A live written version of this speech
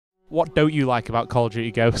What don't you like about Call of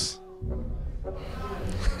Duty Ghosts?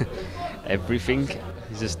 Everything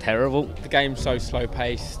is just terrible. The game's so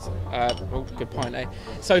slow-paced. Oh, good point, eh?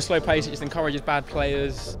 So slow-paced, it just encourages bad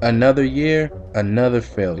players. Another year, another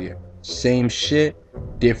failure. Same shit,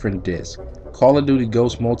 different disc. Call of Duty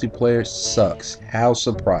Ghosts multiplayer sucks. How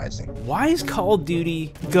surprising. Why is Call of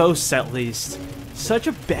Duty Ghosts, at least, such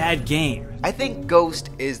a bad game? I think Ghost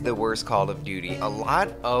is the worst Call of Duty. A lot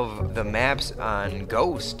of the maps on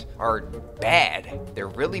Ghost are bad. They're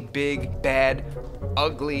really big, bad,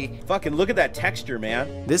 ugly. Fucking look at that texture,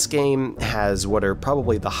 man. This game has what are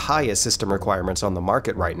probably the highest system requirements on the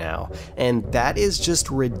market right now, and that is just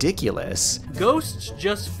ridiculous. Ghosts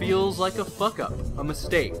just feels like a fuck up, a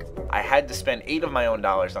mistake. I had to spend $8 of my own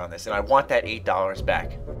dollars on this, and I want that $8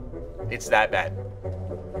 back. It's that bad.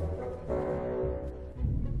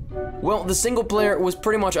 Well, the single player was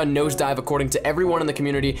pretty much a nosedive according to everyone in the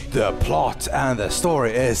community. The plot and the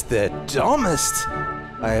story is the dumbest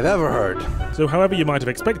I have ever heard. So however you might have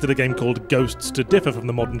expected a game called Ghosts to differ from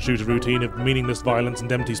the modern shooter routine of meaningless violence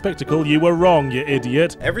and empty spectacle, you were wrong, you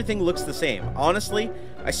idiot. Everything looks the same. Honestly,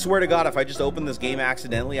 I swear to God, if I just opened this game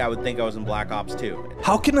accidentally, I would think I was in Black Ops 2.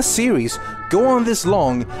 How can a series go on this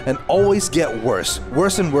long and always get worse?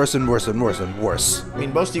 Worse and worse and worse and worse and worse. I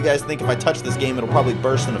mean, most of you guys think if I touch this game, it'll probably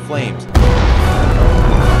burst into flames.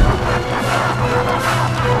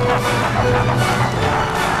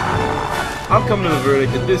 I'm coming to the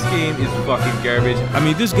verdict that this game is fucking garbage. I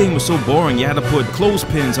mean, this game was so boring, you had to put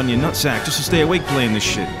clothespins on your nutsack just to stay awake playing this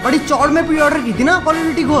shit. But it's all my pre-order ki na Call of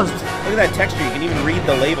Duty Ghost. Look at that texture, you can even read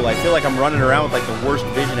the label. I feel like I'm running around with like the worst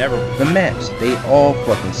vision ever. The maps, they all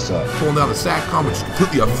fucking suck. Pulling down the SATCOM, which is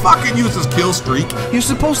completely a fucking useless kill streak. You're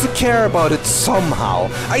supposed to care about it somehow.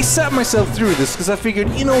 I sat myself through this because I figured,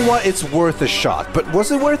 you know what, it's worth a shot. But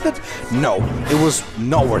was it worth it? No, it was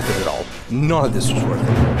not worth it at all. None of this was worth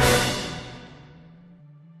it.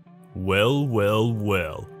 Well, well,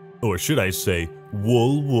 well. Or should I say,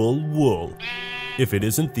 wool, wool, wool. If it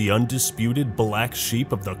isn't the undisputed black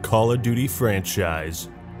sheep of the Call of Duty franchise.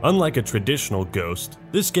 Unlike a traditional Ghost,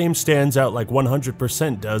 this game stands out like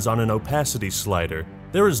 100% does on an opacity slider.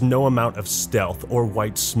 There is no amount of stealth or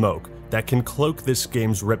white smoke that can cloak this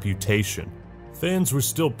game's reputation. Fans were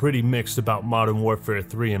still pretty mixed about Modern Warfare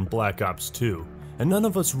 3 and Black Ops 2, and none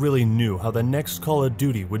of us really knew how the next Call of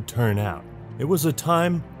Duty would turn out. It was a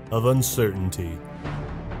time of uncertainty.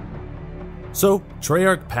 So,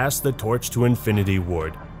 Treyarch passed the torch to Infinity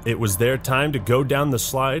Ward. It was their time to go down the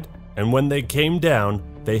slide, and when they came down,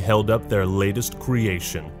 they held up their latest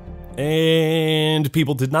creation. And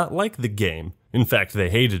people did not like the game. In fact, they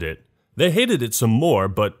hated it. They hated it some more,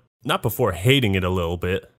 but not before hating it a little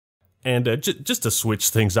bit. And just to switch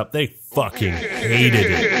things up, they fucking hated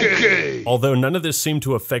it. Although none of this seemed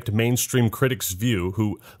to affect mainstream critics' view,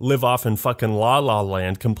 who live off in fucking La La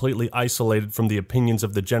Land completely isolated from the opinions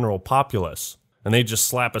of the general populace. And they just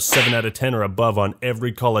slap a 7 out of 10 or above on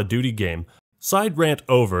every Call of Duty game. Side rant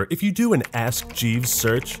over, if you do an Ask Jeeves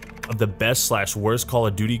search of the best/worst Call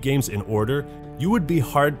of Duty games in order, you would be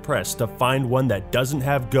hard-pressed to find one that doesn't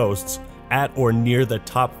have Ghosts at or near the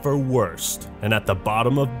top for worst, and at the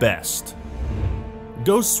bottom of best.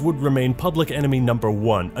 Ghosts would remain public enemy number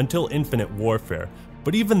 1 until Infinite Warfare,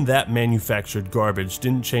 but even that manufactured garbage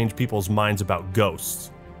didn't change people's minds about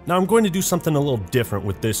Ghosts. Now I'm going to do something a little different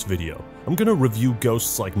with this video. I'm going to review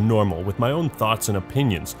Ghosts like normal with my own thoughts and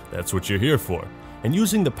opinions, that's what you're here for, and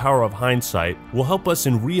using the power of hindsight will help us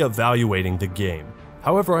in re-evaluating the game.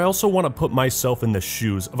 However, I also want to put myself in the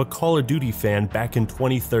shoes of a Call of Duty fan back in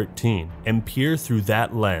 2013 and peer through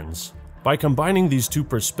that lens. By combining these two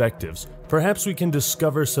perspectives, perhaps we can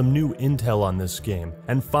discover some new intel on this game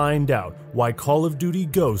and find out why Call of Duty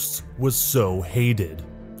Ghosts was so hated.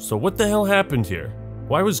 So what the hell happened here?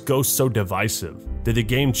 Why was Ghosts so divisive? Did the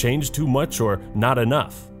game change too much or not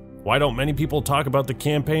enough? Why don't many people talk about the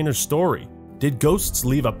campaign or story? Did Ghosts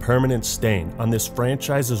leave a permanent stain on this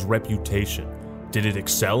franchise's reputation? Did it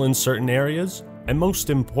excel in certain areas? And most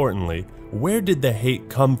importantly, where did the hate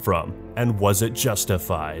come from, and was it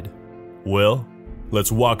justified? Well,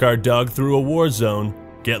 let's walk our dog through a war zone,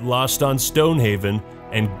 get lost on Stonehaven,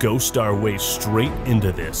 and ghost our way straight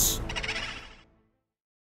into this.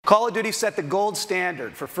 Call of Duty set the gold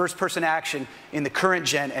standard for first-person action in the current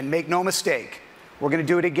gen, and make no mistake, we're going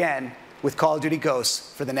to do it again with Call of Duty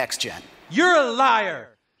Ghosts for the next gen. You're a liar!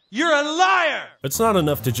 You're a liar! It's not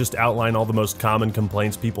enough to just outline all the most common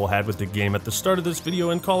complaints people had with the game at the start of this video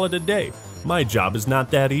and call it a day. My job is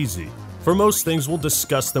not that easy. For most things, we'll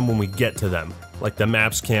discuss them when we get to them, like the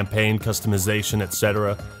maps, campaign, customization,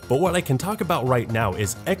 etc. But what I can talk about right now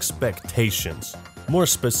is expectations. More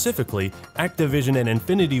specifically, Activision and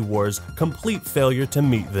Infinity Ward's complete failure to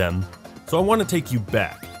meet them. So I want to take you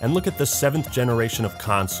back and look at the 7th generation of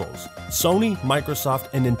consoles. Sony, Microsoft,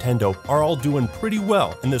 and Nintendo are all doing pretty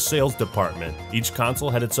well in the sales department. Each console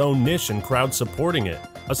had its own niche and crowd supporting it.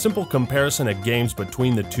 A simple comparison of games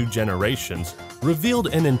between the two generations revealed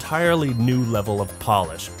an entirely new level of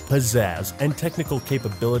polish, pizzazz, and technical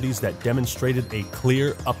capabilities that demonstrated a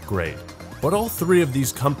clear upgrade. But all three of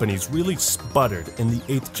these companies really sputtered in the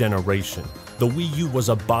 8th generation. The Wii U was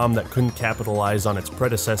a bomb that couldn't capitalize on its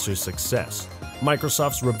predecessor's success.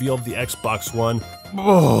 Microsoft's reveal of the Xbox One,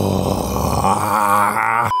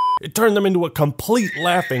 it turned them into a complete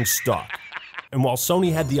laughingstock. And while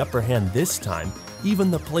Sony had the upper hand this time, even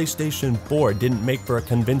the PlayStation 4 didn't make for a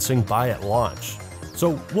convincing buy at launch.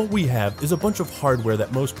 So what we have is a bunch of hardware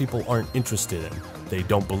that most people aren't interested in. They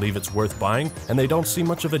don't believe it's worth buying, and they don't see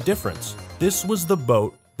much of a difference. This was the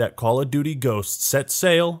boat that Call of Duty Ghosts set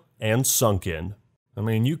sail and sunk in. I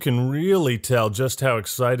mean, you can really tell just how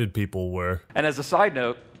excited people were. And as a side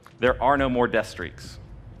note, there are no more death streaks.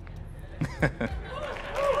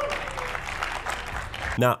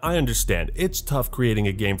 Now, I understand, it's tough creating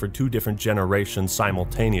a game for two different generations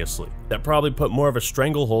simultaneously. That probably put more of a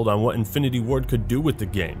stranglehold on what Infinity Ward could do with the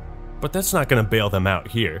game. But that's not gonna bail them out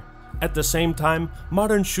here. At the same time,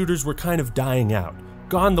 modern shooters were kind of dying out,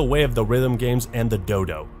 gone the way of the rhythm games and the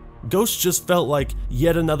dodo. Ghosts just felt like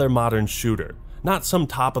yet another modern shooter, not some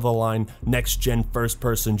top-of-the-line, next-gen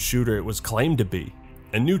first-person shooter it was claimed to be.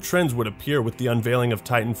 And new trends would appear with the unveiling of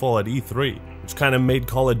Titanfall at E3, which kind of made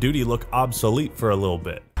Call of Duty look obsolete for a little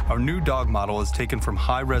bit. Our new dog model is taken from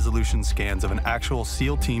high-resolution scans of an actual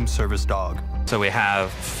SEAL Team service dog. So we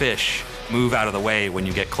have fish move out of the way when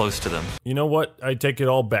you get close to them. You know what? I take it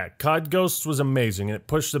all back. COD Ghosts was amazing, and it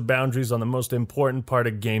pushed the boundaries on the most important part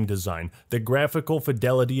of game design, the graphical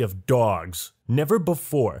fidelity of dogs. Never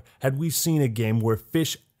before had we seen a game where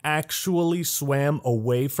fish actually swam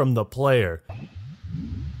away from the player.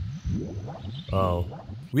 Oh.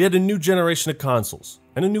 We had a new generation of consoles,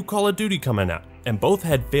 and a new Call of Duty coming out, and both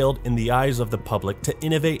had failed in the eyes of the public to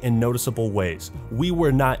innovate in noticeable ways. We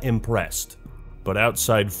were not impressed. But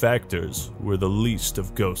outside factors were the least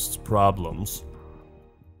of Ghost's problems.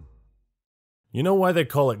 You know why they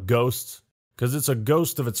call it Ghosts? 'Cause it's a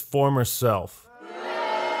ghost of its former self.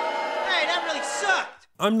 Hey, that really sucked!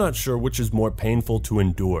 I'm not sure which is more painful to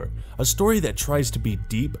endure. A story that tries to be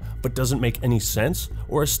deep but doesn't make any sense,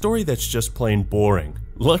 or a story that's just plain boring.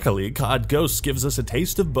 Luckily, COD Ghosts gives us a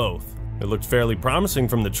taste of both. It looked fairly promising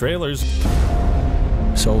from the trailers.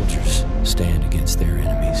 Soldiers stand against their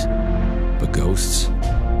enemies, but ghosts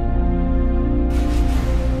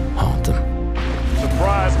haunt them.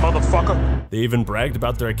 Surprise, motherfucker! They even bragged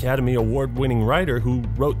about their Academy Award-winning writer who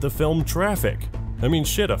wrote the film Traffic. I mean,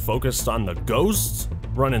 shit, a focus on the ghosts?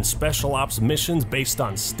 Running special ops missions based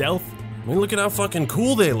on stealth? I mean, look at how fucking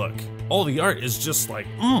cool they look. All the art is just like,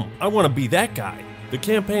 I want to be that guy. The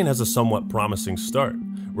campaign has a somewhat promising start.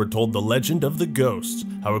 We're told the legend of the Ghosts,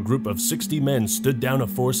 how a group of 60 men stood down a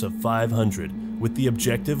force of 500 with the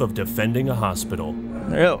objective of defending a hospital.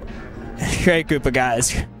 Real great group of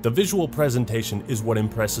guys. The visual presentation is what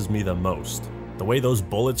impresses me the most. The way those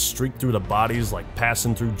bullets streak through the bodies like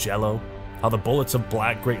passing through jello, how the bullets of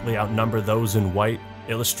black greatly outnumber those in white,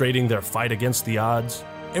 illustrating their fight against the odds.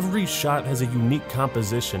 Every shot has a unique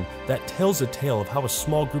composition that tells a tale of how a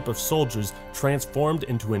small group of soldiers transformed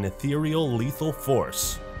into an ethereal, lethal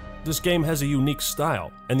force. This game has a unique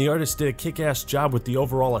style, and the artist did a kick-ass job with the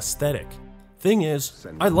overall aesthetic. Thing is,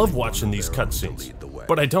 I love watching these cutscenes,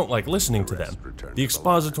 but I don't like listening to them. The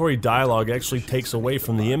expository dialogue actually takes away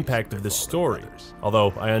from the impact of this story,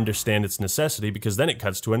 although I understand its necessity because then it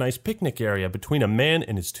cuts to a nice picnic area between a man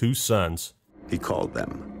and his two sons. He called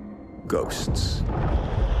them ghosts.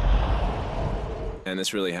 And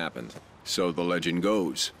this really happened. So the legend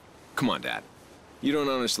goes. Come on, Dad. You don't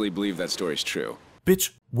honestly believe that story's true.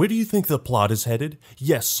 Bitch, where do you think the plot is headed?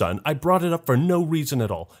 Yes, son, I brought it up for no reason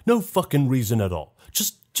at all. No fucking reason at all.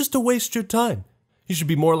 Just to waste your time. You should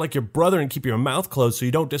be more like your brother and keep your mouth closed so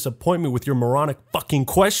you don't disappoint me with your moronic fucking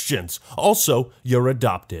questions. Also, you're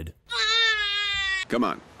adopted. Come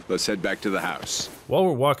on, let's head back to the house. While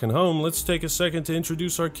we're walking home, let's take a second to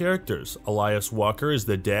introduce our characters. Elias Walker is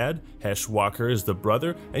the dad, Hesh Walker is the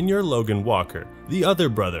brother, and you're Logan Walker, the other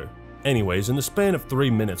brother. Anyways, in the span of 3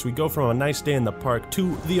 minutes, we go from a nice day in the park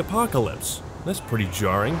to the apocalypse. That's pretty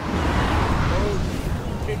jarring.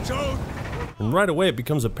 And right away it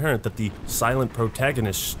becomes apparent that the silent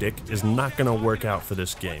protagonist shtick is not gonna work out for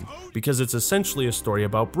this game, because it's essentially a story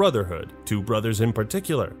about brotherhood, two brothers in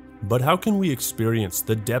particular. But how can we experience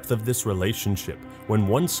the depth of this relationship when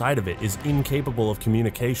one side of it is incapable of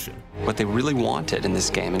communication? What they really wanted in this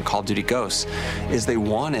game, in Call of Duty Ghosts, is they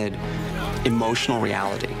wanted emotional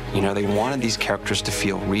reality. You know, they wanted these characters to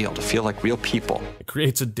feel real, to feel like real people. It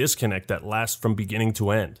creates a disconnect that lasts from beginning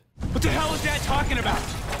to end. What the hell is Dad talking about?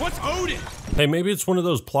 What's Odin? Hey, maybe it's one of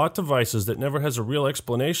those plot devices that never has a real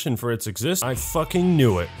explanation for its existence. I fucking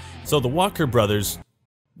knew it. So the Walker brothers,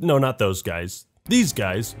 no, not those guys, these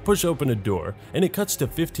guys push open a door, and it cuts to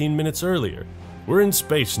 15 minutes earlier. We're in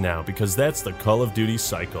space now because that's the Call of Duty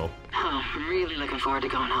cycle. Oh, I'm really looking forward to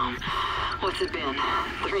going home. What's it been?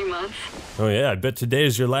 3 months? Oh yeah, I bet today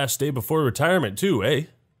is your last day before retirement too, eh?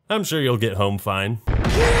 I'm sure you'll get home fine.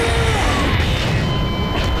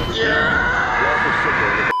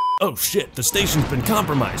 Oh shit, the station's been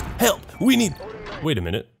compromised. Help, we need... Wait a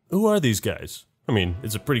minute, who are these guys? I mean,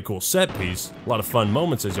 it's a pretty cool set piece. A lot of fun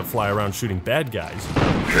moments as you fly around shooting bad guys.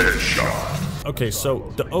 Headshot. Okay,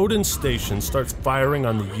 so the Odin station starts firing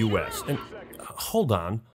on the US, and hold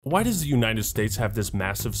on. Why does the United States have this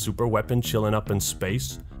massive super weapon chilling up in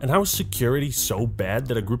space? And how is security so bad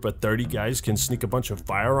that a group of 30 guys can sneak a bunch of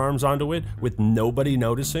firearms onto it with nobody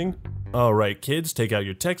noticing? Alright kids, take out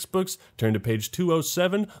your textbooks, turn to page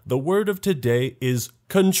 207. The word of today is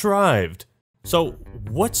contrived. So,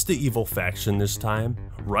 what's the evil faction this time?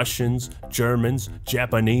 Russians? Germans?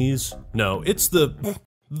 Japanese? No, it's the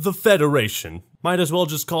Federation. Might as well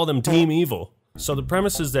just call them Team Evil. So the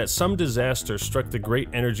premise is that some disaster struck the great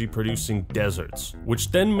energy-producing deserts,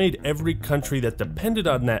 which then made every country that depended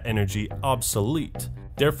on that energy obsolete,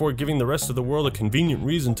 therefore giving the rest of the world a convenient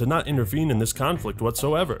reason to not intervene in this conflict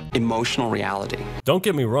whatsoever. Emotional reality. Don't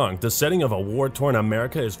get me wrong, the setting of a war-torn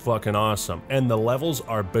America is fucking awesome, and the levels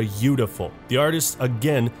are beautiful. The artists,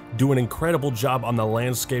 again, do an incredible job on the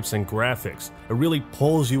landscapes and graphics. It really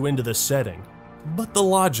pulls you into the setting. But the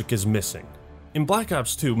logic is missing. In Black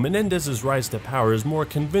Ops 2, Menendez's rise to power is more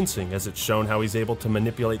convincing, as it's shown how he's able to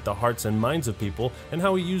manipulate the hearts and minds of people, and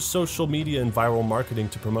how he used social media and viral marketing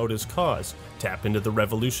to promote his cause, tap into the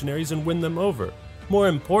revolutionaries and win them over. More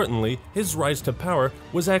importantly, his rise to power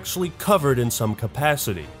was actually covered in some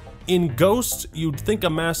capacity. In Ghosts, you'd think a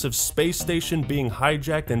massive space station being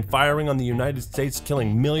hijacked and firing on the United States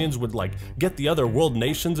killing millions would get the other world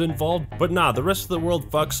nations involved, but nah, the rest of the world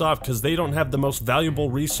fucks off because they don't have the most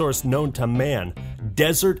valuable resource known to man,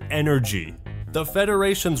 desert energy. The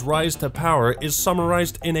Federation's rise to power is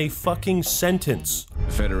summarized in a fucking sentence.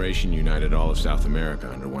 The Federation united all of South America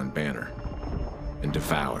under one banner and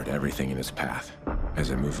devoured everything in its path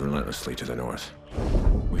as it moved relentlessly to the north.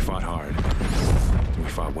 We fought hard. We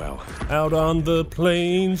fought well. Out on the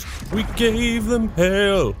plains, we gave them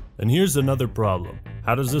hell. And here's another problem.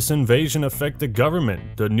 How does this invasion affect the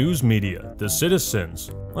government, the news media, the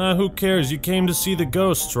citizens? Who cares? You came to see the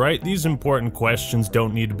ghosts, right? These important questions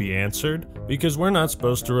don't need to be answered, because we're not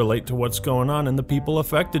supposed to relate to what's going on and the people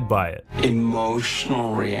affected by it.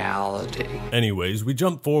 Emotional reality. Anyways, we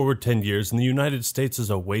jump forward 10 years and the United States is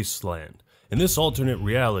a wasteland. In this alternate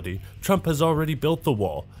reality, Trump has already built the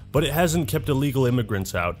wall, but it hasn't kept illegal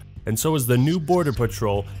immigrants out, and so as the new border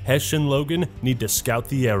patrol, Hesh and Logan need to scout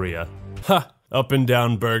the area. Ha! Up and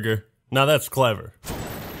down burger. Now that's clever.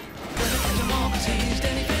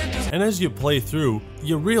 And as you play through,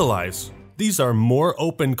 you realize these are more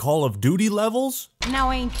open Call of Duty levels?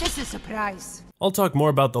 Now ain't this a surprise? I'll talk more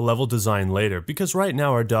about the level design later, because right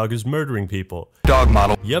now our dog is murdering people. Dog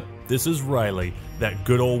model. Yep, this is Riley, that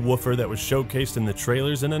good old woofer that was showcased in the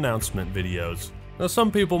trailers and announcement videos. Now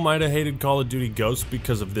some people might have hated Call of Duty Ghosts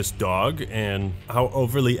because of this dog and how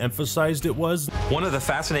overly emphasized it was. One of the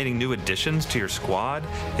fascinating new additions to your squad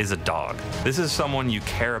is a dog. This is someone you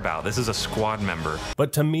care about. This is a squad member.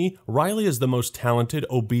 But to me, Riley is the most talented,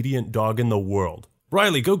 obedient dog in the world.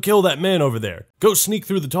 Riley, go kill that man over there. Go sneak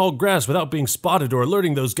through the tall grass without being spotted or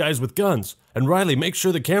alerting those guys with guns. And Riley, make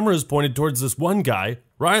sure the camera is pointed towards this one guy.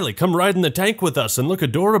 Riley, come ride in the tank with us and look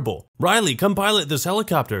adorable. Riley, come pilot this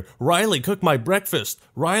helicopter. Riley, cook my breakfast.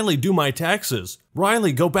 Riley, do my taxes.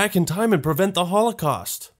 Riley, go back in time and prevent the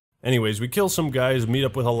Holocaust. Anyways, we kill some guys, meet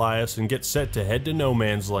up with Elias, and get set to head to No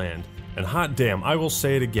Man's Land. And hot damn, I will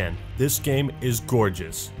say it again, this game is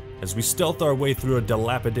gorgeous. As we stealth our way through a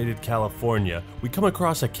dilapidated California, we come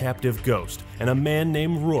across a captive ghost and a man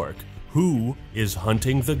named Rourke, who is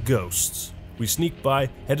hunting the ghosts. We sneak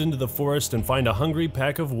by, head into the forest, and find a hungry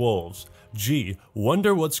pack of wolves. Gee,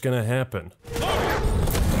 wonder what's gonna happen.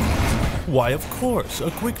 Why, of course,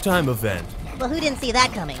 a QuickTime event. Well, who didn't see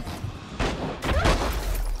that coming?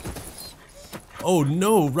 Oh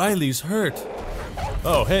no, Riley's hurt.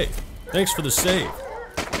 Oh hey, thanks for the save.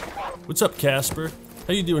 What's up, Casper?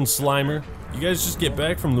 How you doing, Slimer? You guys just get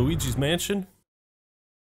back from Luigi's Mansion?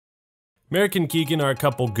 Merrick and Keegan are a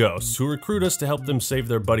couple ghosts who recruit us to help them save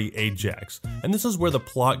their buddy Ajax, and this is where the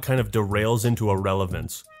plot kind of derails into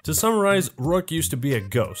irrelevance. To summarize, Rourke used to be a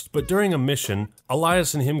ghost, but during a mission,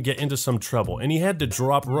 Elias and him get into some trouble, and he had to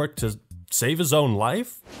drop Rourke to save his own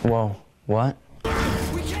life? Whoa, what?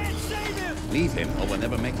 We can't save him! Leave him or we'll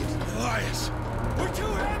never make it. Elias, we're too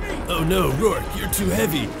heavy! Oh no, Rourke, you're too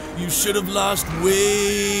heavy. You should have lost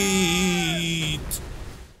weight.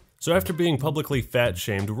 So after being publicly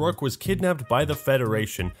fat-shamed, Rourke was kidnapped by the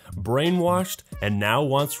Federation, brainwashed, and now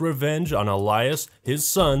wants revenge on Elias, his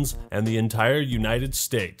sons, and the entire United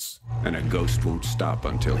States. And a ghost won't stop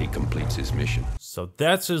until he completes his mission. So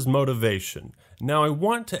that's his motivation. Now I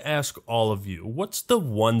want to ask all of you, what's the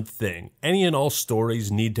one thing any and all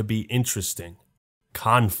stories need to be interesting?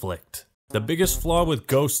 Conflict. The biggest flaw with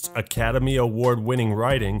Ghost's Academy Award-winning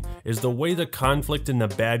writing is the way the conflict and the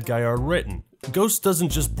bad guy are written. Ghost doesn't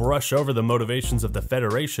just brush over the motivations of the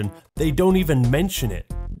Federation, they don't even mention it.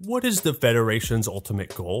 What is the Federation's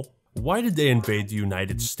ultimate goal? Why did they invade the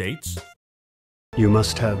United States? You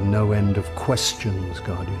must have no end of questions,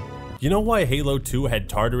 Guardian. You know why Halo 2 had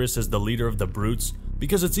Tartarus as the leader of the Brutes?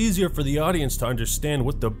 Because it's easier for the audience to understand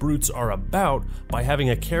what the Brutes are about by having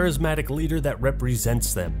a charismatic leader that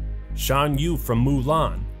represents them. Shan Yu from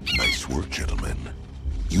Mulan. Nice work, gentlemen.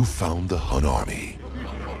 You found the Hun army.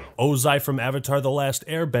 Ozai from Avatar The Last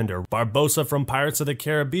Airbender. Barbossa from Pirates of the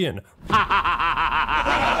Caribbean. What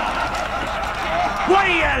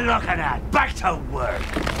are you looking at? Back to work!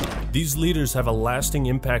 These leaders have a lasting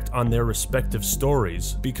impact on their respective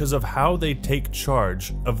stories because of how they take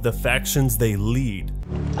charge of the factions they lead.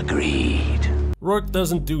 Agreed. Rourke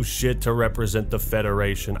doesn't do shit to represent the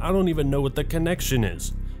Federation. I don't even know what the connection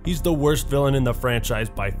is. He's the worst villain in the franchise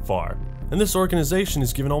by far. And this organization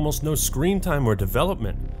is given almost no screen time or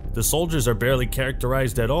development. The soldiers are barely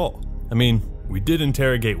characterized at all. I mean, we did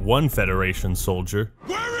interrogate one Federation soldier.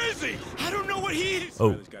 Where is he? I don't know what he is.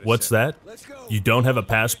 Oh, what's that? You don't have a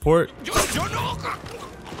passport?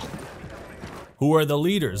 Who are the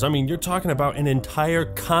leaders? I mean, you're talking about an entire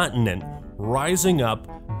continent rising up,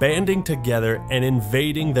 banding together, and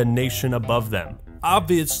invading the nation above them.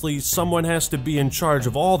 Obviously, someone has to be in charge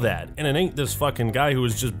of all that, and it ain't this fucking guy who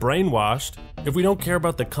was just brainwashed. If we don't care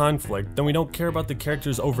about the conflict, then we don't care about the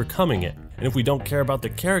characters overcoming it. And if we don't care about the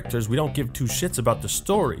characters, we don't give two shits about the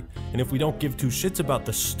story. And if we don't give two shits about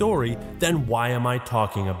the story, then why am I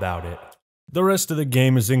talking about it? The rest of the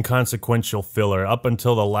game is inconsequential filler up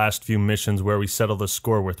until the last few missions where we settle the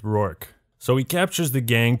score with Rourke. So he captures the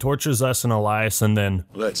gang, tortures us and Elias, and then...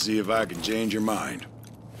 Let's see if I can change your mind.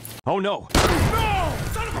 Oh no! No!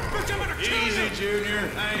 Son of a bitch, I'm gonna kill you! Easy,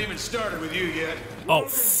 Junior. I ain't even started with you yet. Oh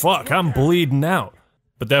fuck, I'm bleeding out.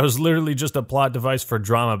 But that was literally just a plot device for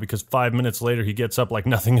drama because 5 minutes later he gets up like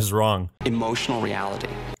nothing is wrong. Emotional reality.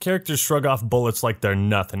 Characters shrug off bullets like they're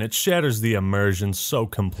nothing. It shatters the immersion so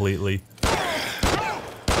completely.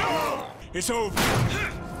 It's over.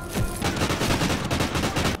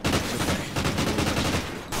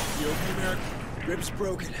 You okay, Merrick? Ribs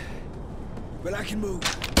broken, but I can move.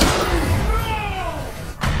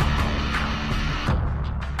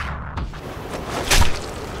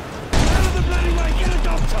 Get a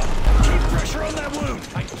doctor! Keep pressure on that wound!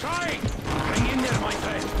 I'm trying! Hang in there, my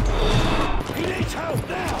friend! He needs help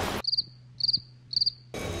now!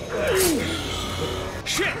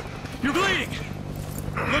 Shit! You're bleeding!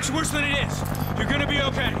 Looks worse than it is. You're gonna be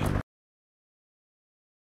okay.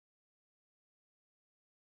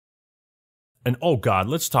 And oh god,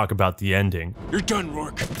 let's talk about the ending. You're done,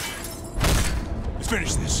 Rourke. Let's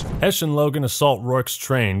finish this. Hesh and Logan assault Rourke's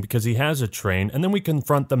train because he has a train, and then we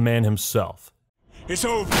confront the man himself. It's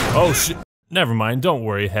over. Oh shit. Never mind, don't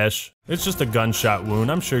worry, Hesh. It's just a gunshot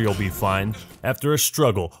wound, I'm sure you'll be fine. After a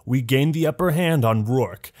struggle, we gain the upper hand on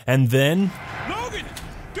Rourke, and then... Logan!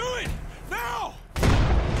 Do it! Now!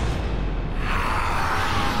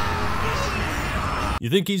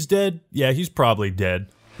 You think he's dead? Yeah, he's probably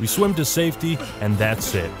dead. We swim to safety, and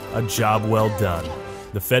that's it. A job well done.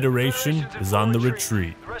 The Federation is on the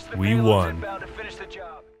retreat. We won.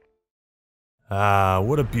 Ah,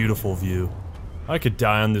 what a beautiful view. I could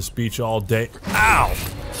die on this beach all day. Ow!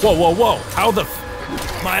 Whoa, whoa, whoa! How the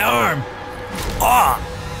my arm! Ah!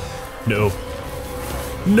 No.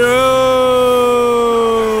 No!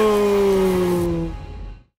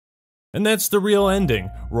 And that's the real ending.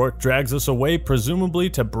 Rourke drags us away, presumably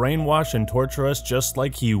to brainwash and torture us just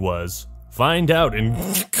like he was. Find out in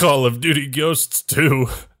Call of Duty Ghosts 2.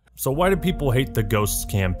 So why do people hate the Ghosts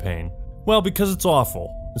campaign? Well, because it's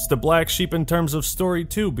awful. It's the black sheep in terms of story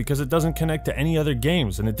too, because it doesn't connect to any other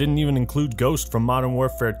games, and it didn't even include Ghost from Modern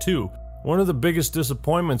Warfare 2. One of the biggest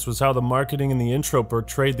disappointments was how the marketing in the intro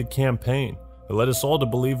portrayed the campaign. It led us all to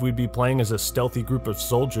believe we'd be playing as a stealthy group of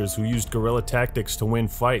soldiers who used guerrilla tactics to win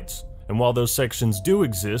fights. And while those sections do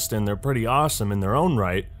exist, and they're pretty awesome in their own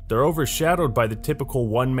right, they're overshadowed by the typical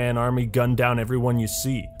one-man army gun down everyone you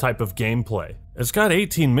see type of gameplay. It's got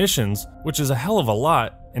 18 missions, which is a hell of a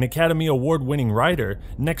lot, an Academy Award-winning writer,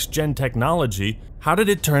 next-gen technology. How did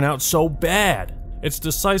it turn out so bad? It's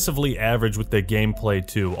decisively average with the gameplay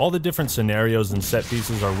too. All the different scenarios and set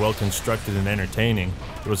pieces are well constructed and entertaining.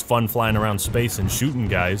 It was fun flying around space and shooting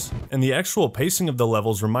guys. And the actual pacing of the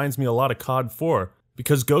levels reminds me a lot of COD 4,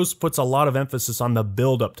 because Ghost puts a lot of emphasis on the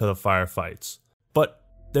build up to the firefights. But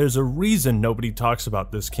there's a reason nobody talks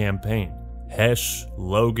about this campaign. Hesh,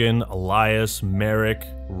 Logan, Elias, Merrick,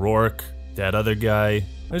 Rourke, that other guy.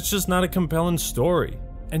 It's just not a compelling story.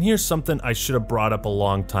 And here's something I should have brought up a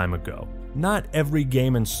long time ago. Not every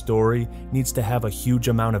game and story needs to have a huge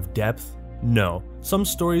amount of depth. No, some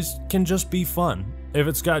stories can just be fun. If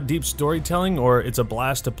it's got deep storytelling or it's a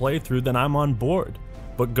blast to play through, then I'm on board.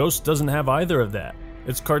 But Ghost doesn't have either of that.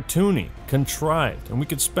 It's cartoony, contrived, and we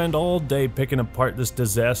could spend all day picking apart this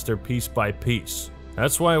disaster piece by piece.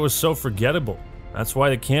 That's why it was so forgettable. That's why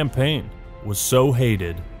the campaign was so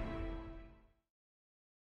hated.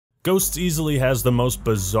 Ghosts easily has the most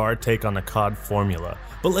bizarre take on the COD formula,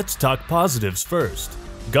 but let's talk positives first.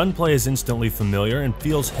 Gunplay is instantly familiar and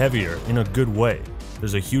feels heavier in a good way.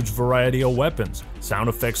 There's a huge variety of weapons. Sound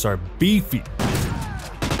effects are beefy.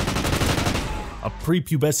 A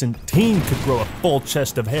prepubescent teen could grow a full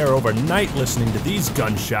chest of hair overnight listening to these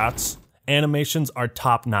gunshots. Animations are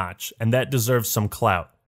top-notch, and that deserves some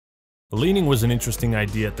clout. Leaning was an interesting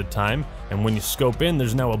idea at the time, and when you scope in,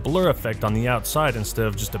 there's now a blur effect on the outside instead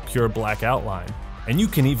of just a pure black outline. And you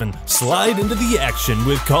can even slide into the action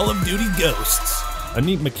with Call of Duty Ghosts, a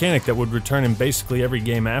neat mechanic that would return in basically every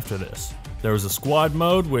game after this. There was a squad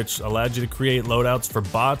mode, which allowed you to create loadouts for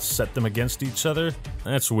bots, set them against each other.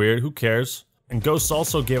 That's weird, who cares? And Ghosts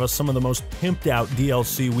also gave us some of the most pimped out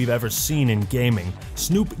DLC we've ever seen in gaming.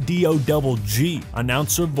 Snoop D-O-double-G,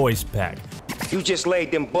 announcer voice pack. You just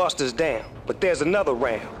laid them busters down, but there's another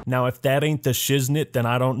round. Now if that ain't the shiznit, then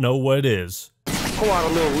I don't know what is. Pour out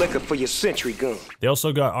a little liquor for your sentry gun. They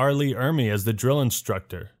also got Arlie Ermy as the drill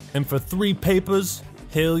instructor. And for 3 papers,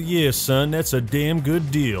 hell yeah son, that's a damn good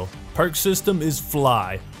deal. Perk system is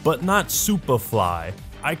fly, but not super fly.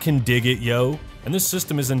 I can dig it, yo. And this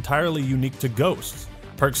system is entirely unique to Ghosts.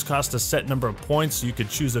 Perks cost a set number of points, so you could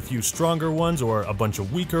choose a few stronger ones or a bunch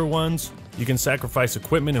of weaker ones. You can sacrifice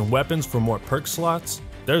equipment and weapons for more perk slots.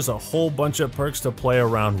 There's a whole bunch of perks to play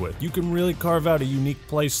around with. You can really carve out a unique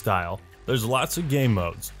playstyle. There's lots of game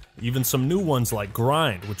modes, even some new ones like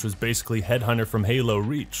Grind, which was basically Headhunter from Halo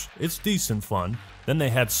Reach. It's decent fun. Then they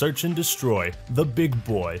had Search and Destroy, the big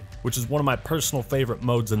boy, which is one of my personal favorite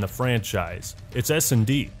modes in the franchise. It's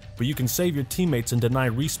S&D, but you can save your teammates and deny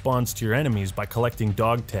respawns to your enemies by collecting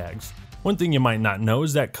dog tags. One thing you might not know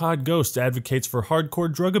is that COD Ghosts advocates for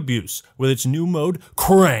hardcore drug abuse with its new mode,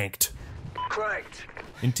 Cranked.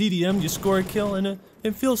 In TDM, you score a kill and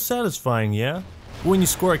it feels satisfying, yeah? But when you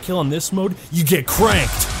score a kill in this mode, you get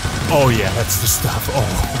cranked! Oh yeah, that's the stuff.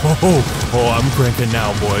 Oh, I'm cranking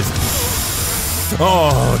now, boys.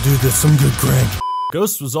 Oh, dude, that's some good crank.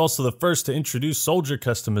 Ghost was also the first to introduce soldier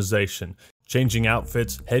customization, changing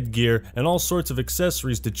outfits, headgear, and all sorts of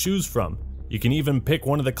accessories to choose from. You can even pick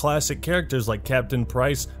one of the classic characters like Captain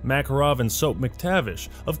Price, Makarov, and Soap McTavish,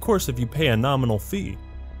 of course if you pay a nominal fee.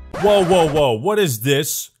 Whoa, what is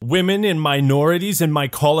this? Women and minorities in my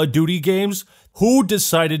Call of Duty games? Who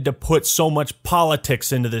decided to put so much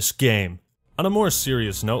politics into this game? On a more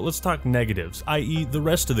serious note, let's talk negatives, i.e. the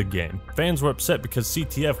rest of the game. Fans were upset because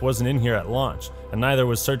CTF wasn't in here at launch, and neither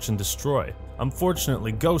was Search and Destroy.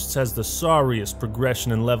 Unfortunately, Ghosts has the sorriest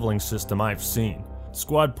progression and leveling system I've seen.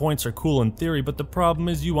 Squad points are cool in theory, but the problem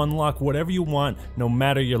is you unlock whatever you want, no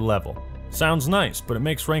matter your level. Sounds nice, but it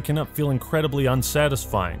makes ranking up feel incredibly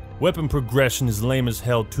unsatisfying. Weapon progression is lame as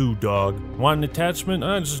hell too, dog. Want an attachment?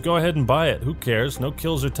 Just go ahead and buy it, who cares, no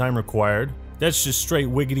kills or time required. That's just straight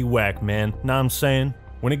wiggity whack, man, know what I'm saying?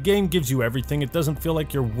 When a game gives you everything, it doesn't feel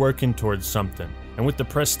like you're working towards something. And with the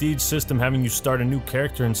prestige system having you start a new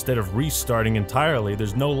character instead of restarting entirely,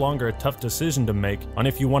 there's no longer a tough decision to make on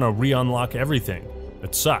if you want to re-unlock everything.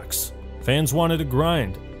 It sucks. Fans wanted a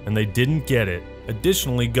grind, and they didn't get it.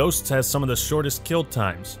 Additionally, Ghosts has some of the shortest kill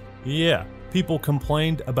times. Yeah, people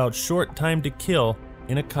complained about short time to kill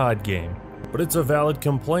in a COD game. But it's a valid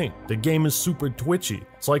complaint. The game is super twitchy.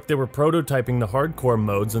 It's like they were prototyping the hardcore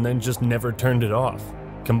modes and then just never turned it off.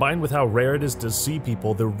 Combined with how rare it is to see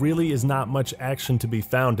people, there really is not much action to be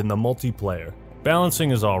found in the multiplayer.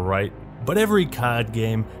 Balancing is alright, but every COD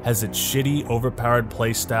game has its shitty, overpowered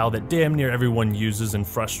playstyle that damn near everyone uses and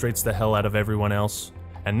frustrates the hell out of everyone else.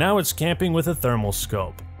 And now it's camping with a thermal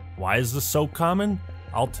scope. Why is this so common?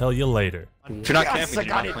 I'll tell you later. If you're not camping, you're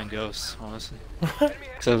not playing Ghosts, honestly.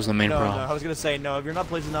 Because that was the main problem. No, I was gonna say, no, if you're not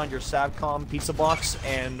placing on your Savcom pizza box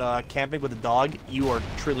and camping with a dog, you are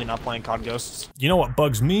truly not playing COD Ghosts. You know what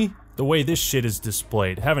bugs me? The way this shit is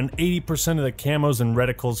displayed. Having 80% of the camos and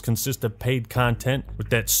reticles consist of paid content with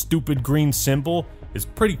that stupid green symbol is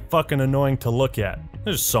pretty fucking annoying to look at.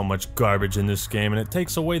 There's so much garbage in this game and it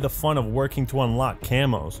takes away the fun of working to unlock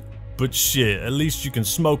camos. But shit, at least you can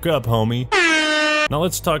smoke up, homie. Now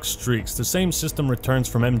let's talk streaks. The same system returns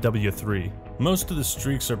from MW3. Most of the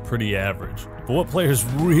streaks are pretty average, but what players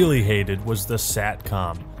really hated was the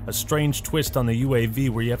SATCOM, a strange twist on the UAV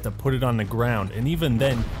where you have to put it on the ground, and even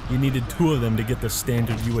then, you needed 2 of them to get the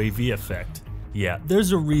standard UAV effect. Yeah,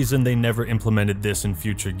 there's a reason they never implemented this in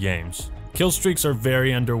future games. Kill streaks are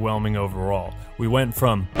very underwhelming overall. We went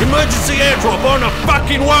from emergency airdrop on a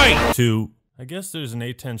fucking way to I guess there's an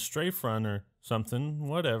A-10 strafe run or something,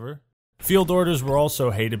 whatever. Field orders were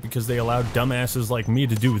also hated because they allowed dumbasses like me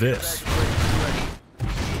to do this.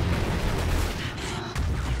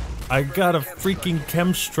 I got a freaking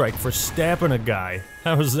chem strike for stabbing a guy.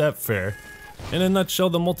 How is that fair? In a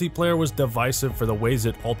nutshell, the multiplayer was divisive for the ways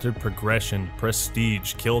it altered progression,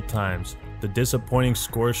 prestige, kill times, the disappointing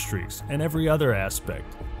score streaks, and every other aspect.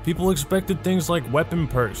 People expected things like weapon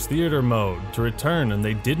perks, theater mode, to return, and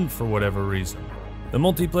they didn't for whatever reason. The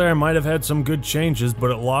multiplayer might have had some good changes,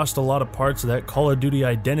 but it lost a lot of parts of that Call of Duty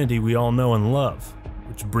identity we all know and love.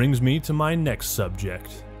 Which brings me to my next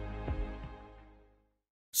subject.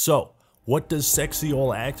 So, what does sexy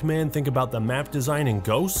ol' Act-Man think about the map design in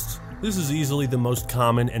Ghosts? This is easily the most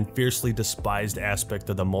common and fiercely despised aspect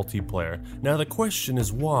of the multiplayer. Now the question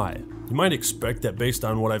is why? You might expect that based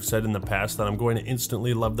on what I've said in the past that I'm going to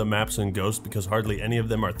instantly love the maps in Ghosts because hardly any of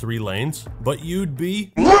them are 3 lanes, but you'd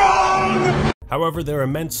be wrong! However, their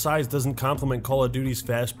immense size doesn't complement Call of Duty's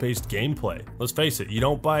fast-paced gameplay. Let's face it, you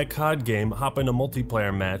don't buy a COD game, hop in a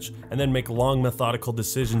multiplayer match, and then make long methodical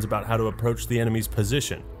decisions about how to approach the enemy's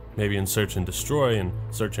position. Maybe in search and destroy and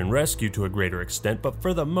search and rescue to a greater extent, but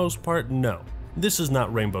for the most part, no. This is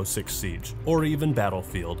not Rainbow Six Siege, or even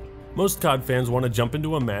Battlefield. Most COD fans want to jump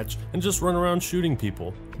into a match and just run around shooting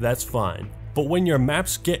people. That's fine. But when your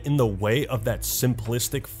maps get in the way of that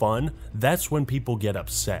simplistic fun, that's when people get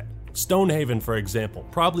upset. Stonehaven, for example,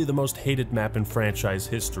 probably the most hated map in franchise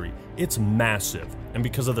history. It's massive, and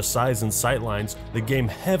because of the size and sightlines, the game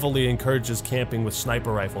heavily encourages camping with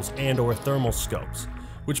sniper rifles and/or thermal scopes,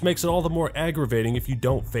 which makes it all the more aggravating if you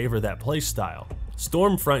don't favor that playstyle.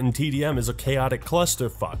 Stormfront in TDM is a chaotic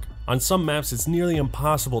clusterfuck. On some maps, it's nearly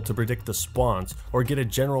impossible to predict the spawns or get a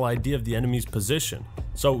general idea of the enemy's position,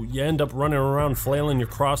 so you end up running around flailing your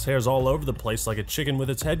crosshairs all over the place like a chicken with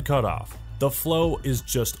its head cut off. The flow is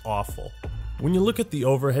just awful. When you look at the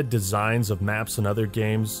overhead designs of maps in other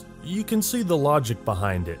games, you can see the logic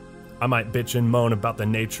behind it. I might bitch and moan about the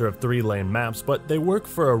nature of 3-lane maps, but they work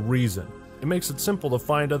for a reason. It makes it simple to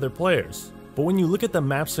find other players. But when you look at the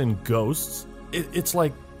maps in Ghosts, it's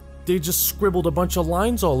like they just scribbled a bunch of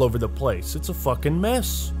lines all over the place. It's a fucking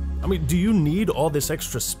mess. I mean, do you need all this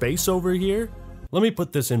extra space over here? Let me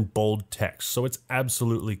put this in bold text so it's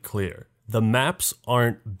absolutely clear. The maps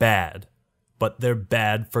aren't bad, but they're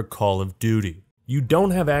bad for Call of Duty. You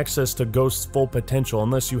don't have access to Ghost's full potential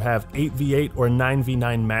unless you have 8v8 or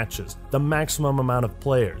 9v9 matches, the maximum amount of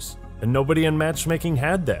players. And nobody in matchmaking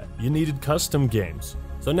had that. You needed custom games.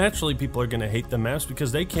 So naturally people are gonna hate the maps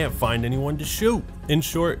because they can't find anyone to shoot. In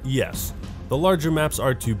short, yes. The larger maps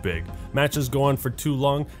are too big, matches go on for too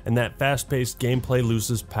long, and that fast-paced gameplay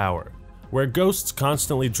loses power. Where Ghosts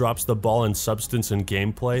constantly drops the ball in substance and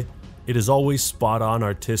gameplay, it is always spot on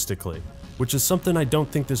artistically, which is something I don't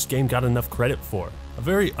think this game got enough credit for. A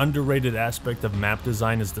very underrated aspect of map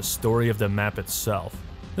design is the story of the map itself.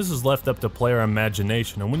 This is left up to player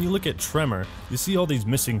imagination, and when you look at Tremor, you see all these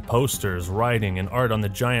missing posters, writing, and art on the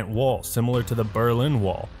giant wall, similar to the Berlin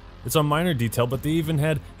Wall. It's a minor detail, but they even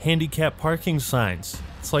had handicap parking signs.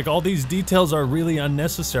 It's like all these details are really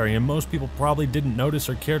unnecessary, and most people probably didn't notice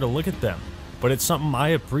or care to look at them. But it's something I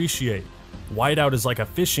appreciate. Whiteout is like a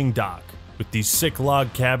fishing dock, with these sick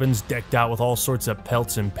log cabins decked out with all sorts of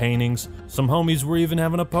pelts and paintings. Some homies were even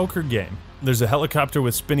having a poker game. There's a helicopter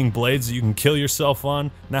with spinning blades that you can kill yourself on.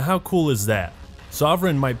 Now how cool is that?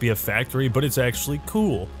 Sovereign might be a factory, but it's actually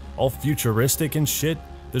cool. All futuristic and shit.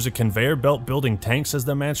 There's a conveyor belt building tanks as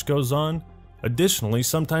the match goes on. Additionally,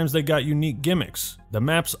 sometimes they got unique gimmicks. The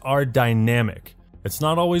maps are dynamic. It's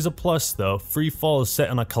not always a plus though. Free Fall is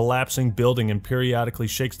set in a collapsing building and periodically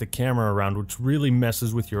shakes the camera around, which really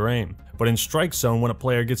messes with your aim. But in Strike Zone, when a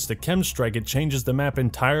player gets to Chem Strike, it changes the map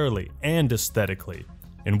entirely and aesthetically.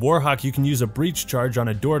 In Warhawk, you can use a breach charge on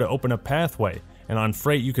a door to open a pathway, and on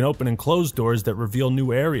Freight you can open and close doors that reveal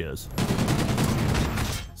new areas.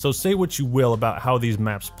 So say what you will about how these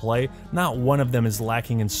maps play, not one of them is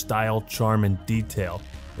lacking in style, charm, and detail.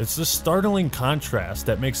 It's the startling contrast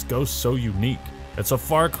that makes Ghost so unique. It's a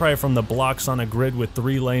far cry from the blocks on a grid with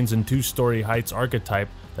 3 lanes and 2-story heights archetype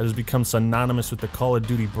that has become synonymous with the Call of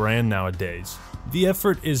Duty brand nowadays. The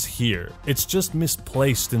effort is here, it's just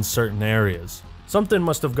misplaced in certain areas. Something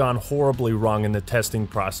must have gone horribly wrong in the testing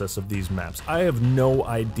process of these maps. I have no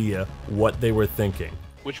idea what they were thinking.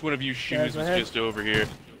 Which one of you shoes is just over here?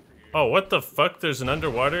 Oh, what the fuck? There's an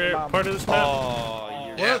underwater part of this map?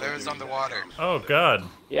 Oh, yeah, there's underwater. Oh god.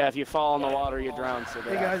 Yeah, if you fall in the water, you drown. So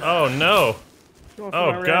oh no.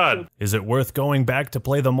 Oh god. Is it worth going back to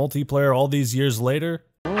play the multiplayer all these years later?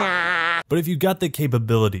 But if you got the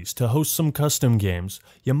capabilities to host some custom games,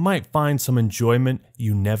 you might find some enjoyment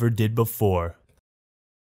you never did before.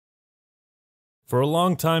 For a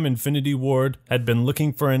long time, Infinity Ward had been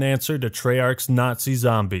looking for an answer to Treyarch's Nazi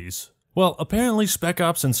zombies. Well, apparently Spec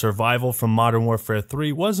Ops and Survival from Modern Warfare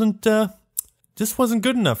 3 just wasn't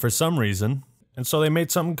good enough for some reason. And so they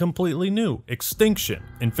made something completely new, Extinction,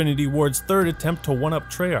 Infinity Ward's third attempt to one-up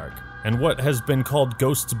Treyarch, and what has been called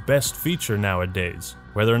Ghost's best feature nowadays.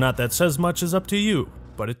 Whether or not that says much is up to you,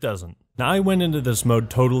 but it doesn't. Now I went into this mode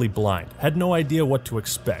totally blind, had no idea what to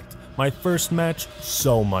expect. My first match,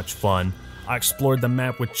 so much fun. I explored the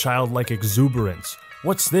map with childlike exuberance.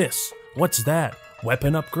 What's this? What's that?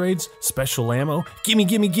 Weapon upgrades? Special ammo? Gimme,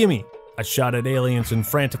 gimme, gimme! I shot at aliens and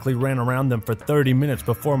frantically ran around them for 30 minutes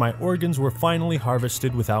before my organs were finally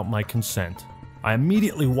harvested without my consent. I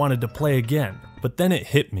immediately wanted to play again, but then it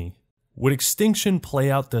hit me. Would Extinction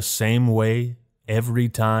play out the same way every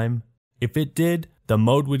time? If it did, the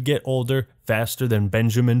mode would get older faster than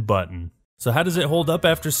Benjamin Button. So how does it hold up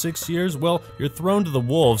after 6 years? Well, you're thrown to the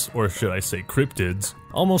wolves, or should I say cryptids,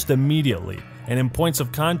 almost immediately. And in Points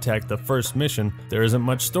of Contact, the first mission, there isn't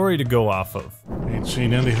much story to go off of. Ain't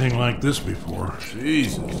seen anything like this before.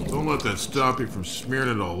 Jesus, don't let that stop you from smearing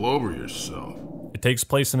it all over yourself. It takes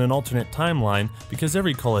place in an alternate timeline, because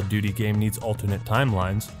every Call of Duty game needs alternate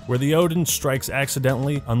timelines, where the Odin strikes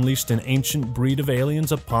accidentally unleashed an ancient breed of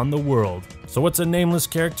aliens upon the world. So what's a nameless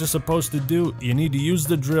character supposed to do? You need to use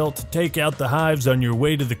the drill to take out the hives on your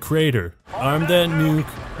way to the crater. Arm that nuke,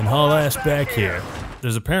 and haul ass back here.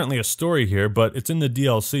 There's apparently a story here, but it's in the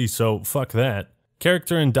DLC, so fuck that.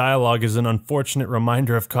 Character and dialogue is an unfortunate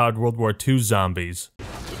reminder of COD World War II zombies.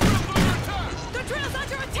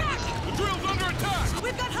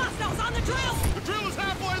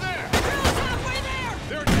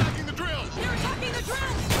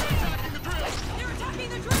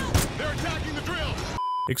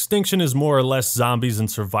 Extinction is more or less zombies and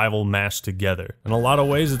survival mashed together. In a lot of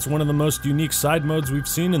ways, it's one of the most unique side modes we've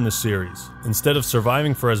seen in the series. Instead of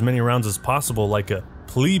surviving for as many rounds as possible like a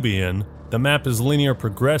plebeian, the map is linear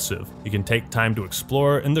progressive. You can take time to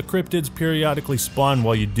explore, and the cryptids periodically spawn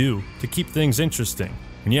while you do, to keep things interesting.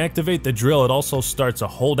 When you activate the drill, it also starts a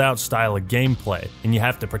holdout style of gameplay, and you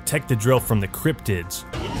have to protect the drill from the cryptids.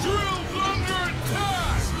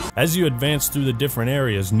 As you advance through the different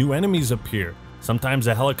areas, new enemies appear. Sometimes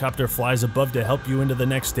a helicopter flies above to help you into the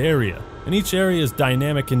next area, and each area is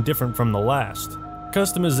dynamic and different from the last.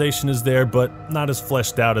 Customization is there, but not as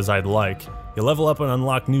fleshed out as I'd like. You level up and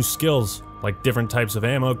unlock new skills, like different types of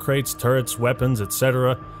ammo crates, turrets, weapons,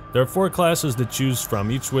 etc. There are 4 classes to choose from,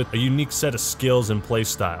 each with a unique set of skills and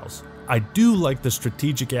playstyles. I do like the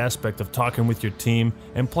strategic aspect of talking with your team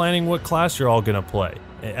and planning what class you're all gonna play.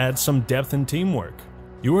 It adds some depth and teamwork.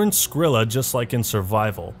 You earn Skrilla just like in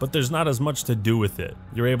Survival, but there's not as much to do with it.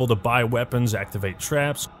 You're able to buy weapons, activate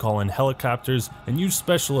traps, call in helicopters, and use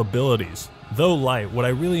special abilities. Though light, what I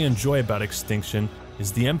really enjoy about Extinction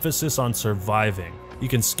is the emphasis on surviving. You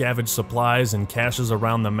can scavenge supplies and caches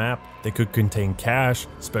around the map. They could contain cash,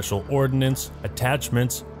 special ordnance,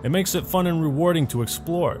 attachments. It makes it fun and rewarding to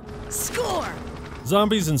explore. Score!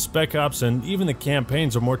 Zombies and Spec Ops and even the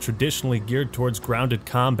campaigns are more traditionally geared towards grounded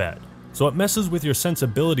combat. So it messes with your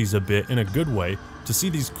sensibilities a bit in a good way to see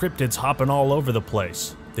these cryptids hopping all over the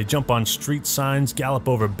place. They jump on street signs, gallop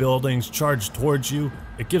over buildings, charge towards you.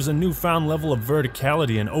 It gives a newfound level of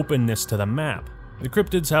verticality and openness to the map. The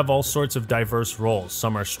cryptids have all sorts of diverse roles.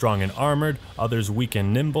 Some are strong and armored, others weak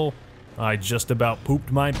and nimble. I just about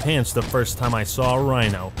pooped my pants the first time I saw a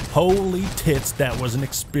rhino. Holy tits, that was an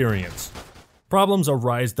experience. Problems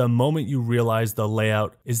arise the moment you realize the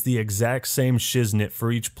layout is the exact same shiznit for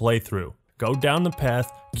each playthrough. Go down the path,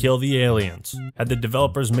 kill the aliens. Had the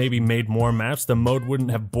developers maybe made more maps, the mode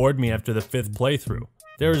wouldn't have bored me after the 5th playthrough.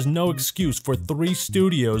 There is no excuse for 3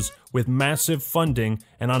 studios with massive funding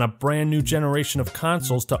and on a brand new generation of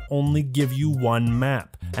consoles to only give you 1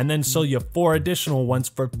 map, and then sell you 4 additional ones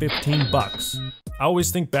for 15 bucks. I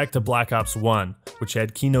always think back to Black Ops 1, which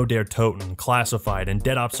had Kino der Toten, Classified, and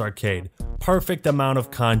Dead Ops Arcade. Perfect amount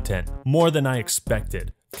of content, more than I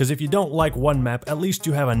expected. Because if you don't like one map, at least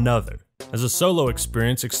you have another. As a solo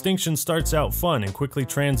experience, Extinction starts out fun and quickly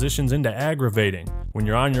transitions into aggravating. When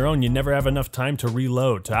you're on your own, you never have enough time to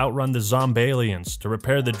reload, to outrun the zombalians, to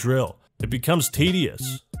repair the drill. It becomes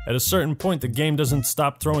tedious. At a certain point, the game doesn't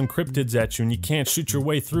stop throwing cryptids at you and you can't shoot your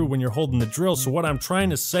way through when you're holding the drill, so what I'm trying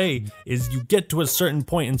to say is you get to a certain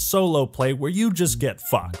point in solo play where you just get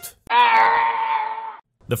fucked.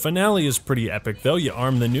 The finale is pretty epic though. You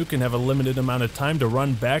arm the nuke and have a limited amount of time to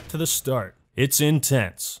run back to the start. It's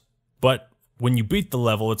intense. But when you beat the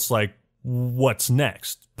level, it's like, what's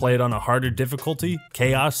next? Play it on a harder difficulty?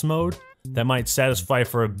 Chaos mode? That might satisfy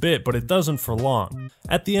for a bit, but it doesn't for long.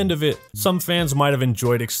 At the end of it, some fans might have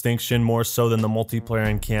enjoyed Extinction more so than the multiplayer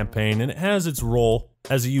and campaign, and it has its role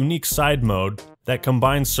as a unique side mode that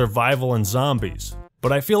combines survival and zombies.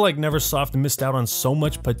 But I feel like Neversoft missed out on so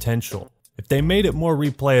much potential. If they made it more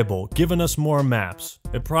replayable, given us more maps,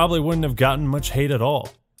 it probably wouldn't have gotten much hate at all.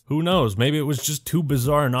 Who knows, maybe it was just too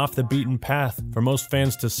bizarre and off the beaten path for most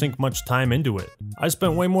fans to sink much time into it. I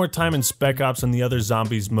spent way more time in Spec Ops and the other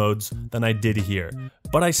zombies modes than I did here,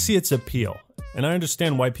 but I see its appeal, and I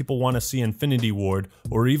understand why people want to see Infinity Ward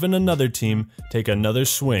or even another team take another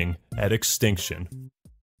swing at Extinction.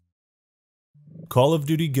 Call of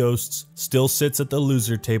Duty Ghosts still sits at the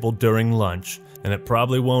loser table during lunch, and it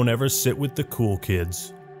probably won't ever sit with the cool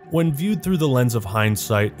kids. When viewed through the lens of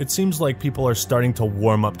hindsight, it seems like people are starting to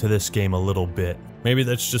warm up to this game a little bit. Maybe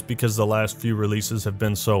that's just because the last few releases have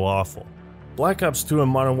been so awful. Black Ops 2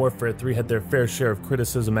 and Modern Warfare 3 had their fair share of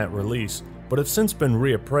criticism at release, but have since been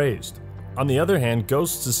reappraised. On the other hand,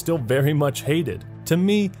 Ghosts is still very much hated. To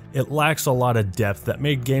me, it lacks a lot of depth that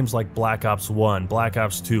made games like Black Ops 1, Black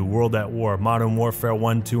Ops 2, World at War, Modern Warfare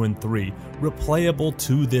 1, 2, and 3 replayable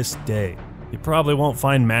to this day. You probably won't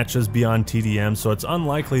find matches beyond TDM, so it's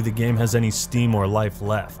unlikely the game has any steam or life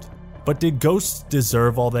left. But did Ghosts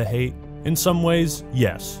deserve all the hate? In some ways,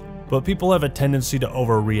 yes. But people have a tendency to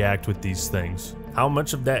overreact with these things. How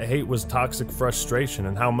much of that hate was toxic frustration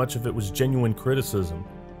and how much of it was genuine criticism?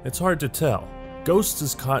 It's hard to tell. Ghosts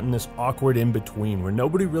is caught in this awkward in-between where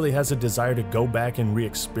nobody really has a desire to go back and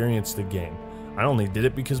re-experience the game. I only did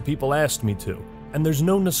it because people asked me to. And there's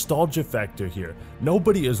no nostalgia factor here.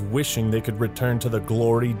 Nobody is wishing they could return to the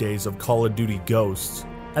glory days of Call of Duty Ghosts.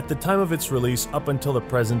 At the time of its release up until the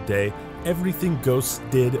present day, everything Ghosts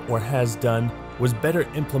did or has done was better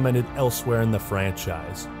implemented elsewhere in the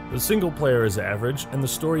franchise. The single player is average, and the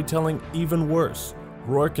storytelling even worse.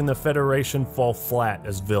 Rourke and the Federation fall flat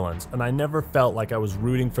as villains, and I never felt like I was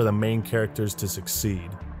rooting for the main characters to succeed.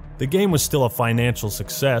 The game was still a financial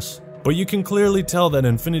success, but you can clearly tell that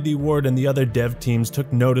Infinity Ward and the other dev teams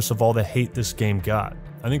took notice of all the hate this game got.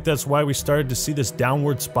 I think that's why we started to see this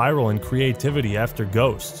downward spiral in creativity after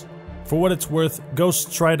Ghosts. For what it's worth,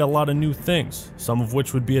 Ghosts tried a lot of new things, some of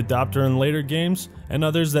which would be adopted in later games, and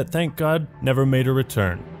others that, thank God, never made a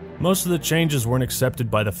return. Most of the changes weren't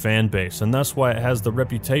accepted by the fan base, and that's why it has the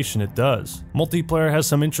reputation it does. Multiplayer has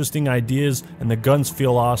some interesting ideas, and the guns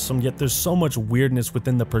feel awesome, yet there's so much weirdness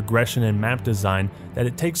within the progression and map design that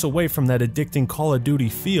it takes away from that addicting Call of Duty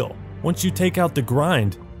feel. Once you take out the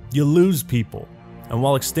grind, you lose people. And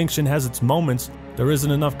while Extinction has its moments, there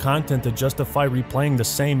isn't enough content to justify replaying the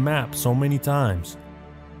same map so many times.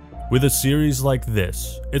 With a series like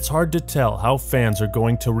this, it's hard to tell how fans are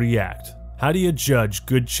going to react. How do you judge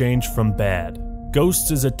good change from bad? Ghosts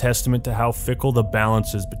is a testament to how fickle the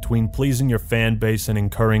balance is between pleasing your fan base and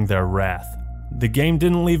incurring their wrath. The game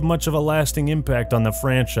didn't leave much of a lasting impact on the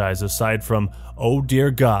franchise aside from, oh dear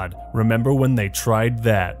God, remember when they tried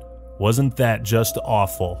that? Wasn't that just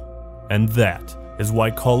awful? And that is why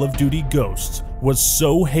Call of Duty Ghosts was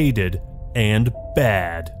so hated and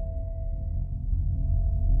bad.